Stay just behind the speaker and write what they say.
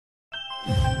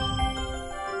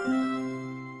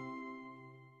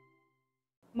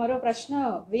మరో ప్రశ్న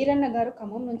వీరన్న గారు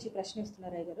ఖమ్మం నుంచి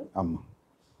ప్రశ్నిస్తున్నారు అయ్యగారు. అమ్మ,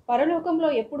 పరలోకంలో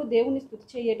ఎప్పుడు దేవుని స్తుతి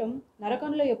చేయటం,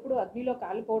 నరకంలో ఎప్పుడు అగ్నిలో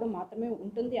కాలిపోవడం మాత్రమే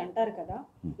ఉంటుంది అంటారు కదా,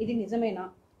 ఇది నిజమేనా?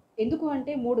 ఎందుకు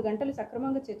అంటే 3 గంటలు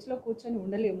సక్రమంగా చర్చిలో కూర్చొని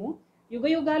ఉండలేము,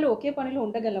 యుగయుగాలు ఒకే పనిలో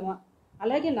ఉండగలమా?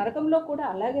 అలాగే నరకంలో కూడా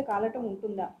అలాగే కాలటం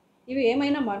ఉంటుందా? ఇవి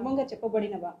ఏమైనా మర్మంగా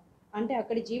చెప్పబడినవా? అంటే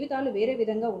అక్కడి జీవితాలు వేరే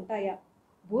విధంగా ఉంటాయా?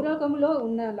 భూలోకంలో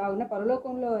ఉన్న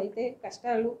పరలోకంలో అయితే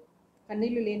కష్టాలు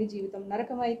కన్నీళ్లు లేని జీవితం,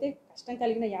 నరకం అయితే కష్టం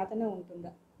కలిగిన యాతన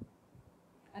ఉంటుందా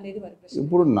అనేది వారి ప్రశ్న.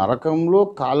 ఇప్పుడు నరకంలో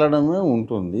కాలడమే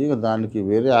ఉంటుంది, ఇక దానికి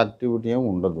వేరే యాక్టివిటీ ఏమి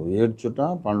ఉండదు. ఏడ్చుట,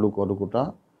 పండ్లు కొరుకుట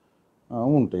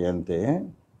ఉంటాయి అంతే.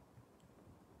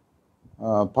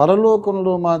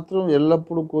 పరలోకంలో మాత్రం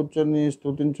ఎల్లప్పుడూ కూర్చొని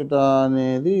స్తుతించుట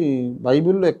అనేది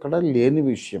బైబిల్లో ఎక్కడా లేని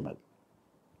విషయం. అది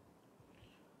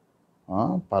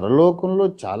పరలోకంలో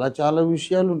చాలా చాలా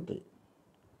విషయాలు ఉంటాయి.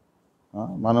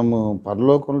 మనము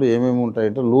పరలోకంలో ఏమేమి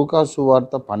ఉంటాయంటే లూకాసు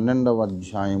వార్త 12వ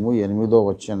అధ్యాయము 8వ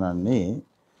వచనాన్ని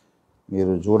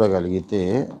మీరు చూడగలిగితే,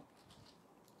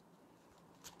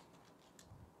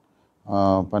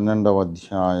 12వ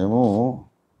అధ్యాయము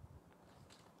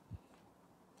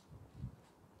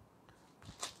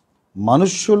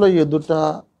మనుష్యుల ఎదుట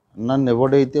నన్ను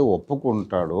ఎవడైతే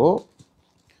ఒప్పుకుంటాడో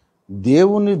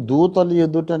దేవుని దూతల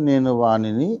ఎదుట నేను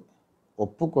వానిని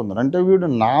ఒప్పుకుందాను. అంటే వీడు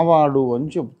నావాడు అని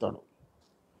చెప్తాడు.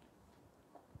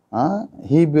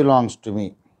 He belongs to me.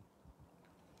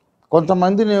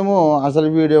 కొంతమందినేమో అసలు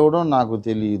వీడెవడో నాకు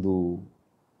తెలియదు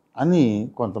అని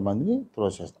కొంతమందిని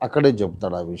త్రోసేస్తాడు. అక్కడే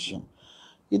చెప్తాడు ఆ విషయం.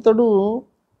 ఇతడు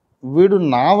వీడు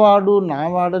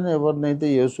నావాడని ఎవరినైతే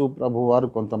యేసు ప్రభు వారు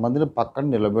కొంతమందిని పక్కన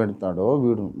నిలబెడతాడో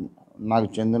వీడు నాకు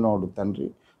చెందినవాడు తండ్రి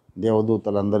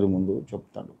దేవదూతలందరి ముందు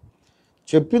చెప్తాడు.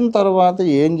 చెప్పిన తర్వాత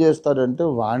ఏం చేస్తాడంటే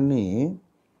వాణ్ణి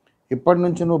ఇప్పటి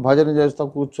నుంచి నువ్వు భజన చేస్తా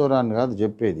కూర్చోరా అని కాదు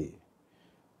చెప్పేది.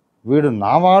 వీడు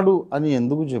నావాడు అని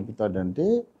ఎందుకు చెప్తాడంటే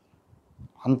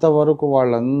అంతవరకు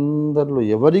వాళ్ళందరిలో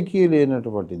ఎవరికీ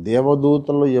లేనటువంటి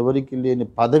దేవదూతల్లో ఎవరికి లేని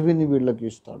పదవిని వీళ్ళకి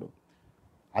ఇస్తాడు.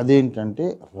 అదేంటంటే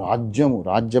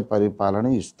రాజ్య పరిపాలన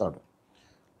ఇస్తాడు.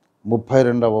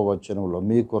 32వ వచనంలో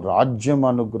మీకు రాజ్యం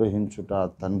అనుగ్రహించుట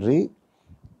తండ్రి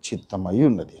చిత్తమై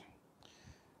ఉన్నది.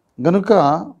 గనుక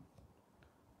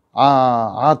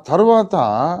ఆ తర్వాత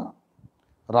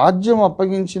రాజ్యం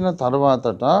అప్పగించిన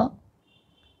తర్వాతట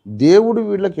దేవుడు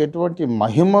వీళ్ళకి ఎటువంటి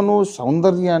మహిమను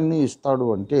సౌందర్యాన్ని ఇస్తాడు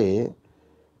అంటే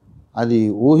అది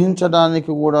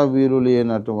ఊహించడానికి కూడా వీలు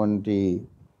లేనటువంటి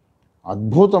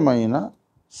అద్భుతమైన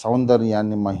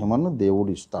సౌందర్యాన్ని మహిమను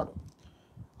దేవుడు ఇస్తాడు.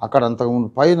 అక్కడ అంతకుముందు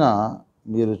పైన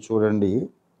మీరు చూడండి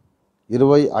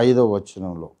 25వ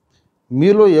వచనంలో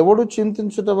మీలో ఎవడు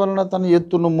చింతించుట వలన తన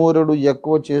ఎత్తును మోరెడు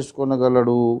ఎక్కువ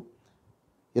చేసుకొనగలడు.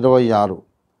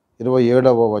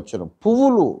 27వ వచనం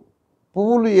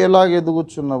పువ్వులు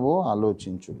ఎలాగెదుగుచున్నవో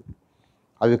ఆలోచించుడు,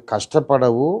 అవి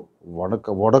కష్టపడవు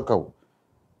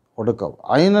వడకవు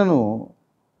అయినను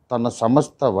తన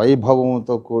సమస్త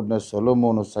వైభవంతో కూడిన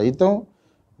సొలొమోను సైతం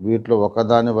వీటిలో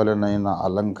ఒకదాని వలనైనా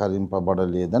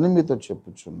అలంకరింపబడలేదని మీతో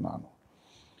చెప్పుచున్నాను.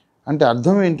 అంటే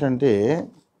అర్థం ఏంటంటే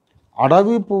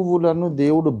అడవి పువ్వులను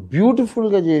దేవుడు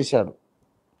బ్యూటిఫుల్గా చేశాడు.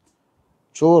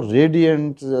 So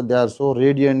radiant, they are so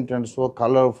radiant and so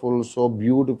colourful, so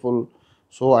beautiful,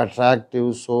 so attractive,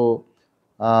 so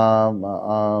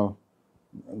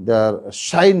they are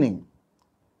shining.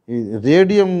 ఈ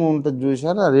రేడియం ఉంటుంది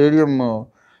చూసారా, ఆ రేడియం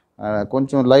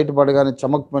కొంచెం లైట్ పడగానే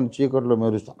చమక్మని చీకట్లో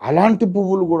మెరుస్తాయి. అలాంటి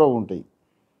పువ్వులు కూడా ఉంటాయి.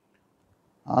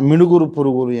 మినుగురు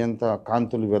పురుగులు ఎంత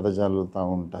కాంతులు వెదజల్లుతూ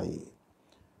ఉంటాయి.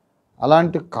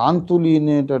 అలాంటి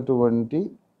కాంతులీనేటటువంటి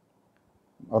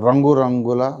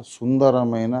రంగురంగుల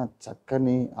సుందరమైన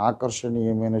చక్కని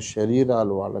ఆకర్షణీయమైన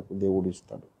శరీరాలు వాళ్ళకు దేవుడు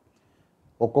ఇస్తాడు.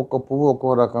 ఒక్కొక్క పువ్వు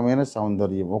ఒక్కో రకమైన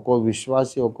సౌందర్యం, ఒక్కో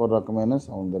విశ్వాసి ఒక్కో రకమైన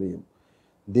సౌందర్యం.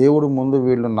 దేవుడు ముందు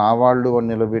వీళ్ళు నావాళ్ళు అని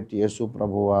నిలబెట్టి యేసు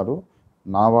ప్రభువారు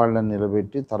నావాళ్ళని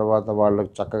నిలబెట్టి తర్వాత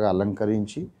వాళ్ళకు చక్కగా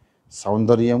అలంకరించి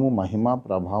సౌందర్యము మహిమ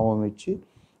ప్రభావం ఇచ్చి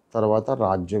తర్వాత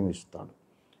రాజ్యం ఇస్తాడు.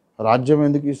 రాజ్యం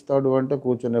ఎందుకు ఇస్తాడు అంటే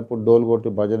కూర్చొని డోలు కొట్టి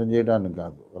భజన చేయడానికి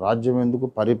కాదు. రాజ్యం ఎందుకు?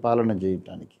 పరిపాలన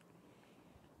చేయటానికి.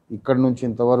 ఇక్కడి నుంచి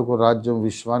ఇంతవరకు రాజ్యం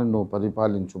విశ్వాన్ని నువ్వు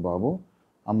పరిపాలించు బాబు,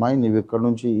 అమ్మాయి నీవు ఇక్కడి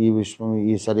నుంచి ఈ విశ్వం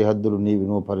ఈ సరిహద్దులు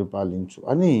నువ్వు పరిపాలించు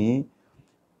అని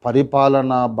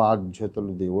పరిపాలనా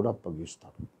బాధ్యతలు దేవుడు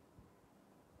అప్పగిస్తాడు.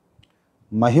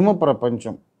 మహిమ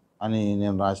ప్రపంచం అని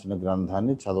నేను రాసిన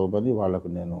గ్రంథాన్ని చదవబని వాళ్లకు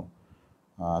నేను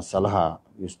సలహా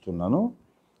ఇస్తున్నాను.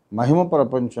 మహిమ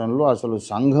ప్రపంచంలో అసలు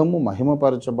సంఘము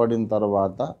మహిమపరచబడిన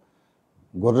తర్వాత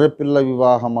గొర్రెపిల్ల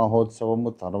వివాహ మహోత్సవము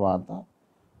తర్వాత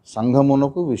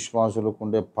సంఘమునకు విశ్వాసులకు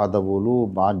ఉండే పదవులు,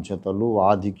 బాధ్యతలు,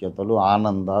 ఆధిక్యతలు,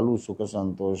 ఆనందాలు, సుఖ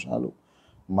సంతోషాలు,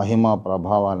 మహిమ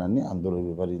ప్రభావాలన్నీ అందులో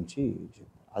వివరించి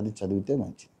అది చదివితే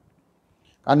మంచిది.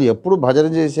 కానీ ఎప్పుడు భజన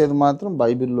చేసేది మాత్రం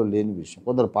బైబిల్లో లేని విషయం.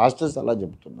 కొందరు పాస్టర్స్ అలా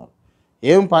చెప్తున్నారు,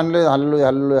 ఏం పని లేదు, హల్లు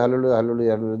హల్లు హల్లు హల్లు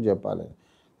హల్లు అని చెప్పాలి.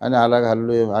 అని అలాగే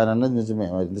హల్లు ఆయన అన్నది నిజమే,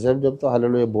 ఎంతసేపు చెప్తే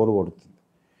హల్లు బోరు కొడుతుంది.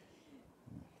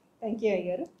 థ్యాంక్ యూ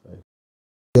అయ్యారు.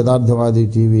 యథార్థవాది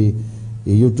టీవీ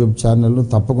ఈ యూట్యూబ్ ఛానల్ను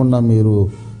తప్పకుండా మీరు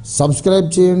సబ్స్క్రైబ్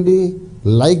చేయండి,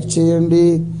 లైక్ చేయండి,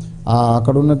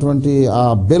 అక్కడ ఉన్నటువంటి ఆ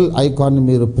బెల్ ఐకాన్ని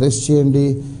మీరు ప్రెస్ చేయండి.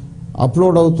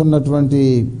 అప్లోడ్ అవుతున్నటువంటి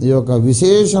ఈ యొక్క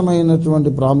విశేషమైనటువంటి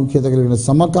ప్రాముఖ్యత కలిగిన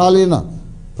సమకాలీన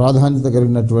ప్రాధాన్యత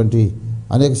కలిగినటువంటి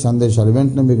అనేక సందేశాలు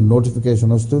వెంటనే మీకు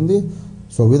నోటిఫికేషన్ వస్తుంది.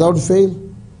 So without fail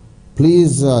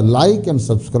please like and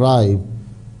subscribe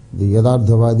the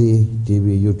Yadharthavadi TV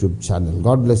YouTube channel.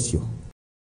 God bless you.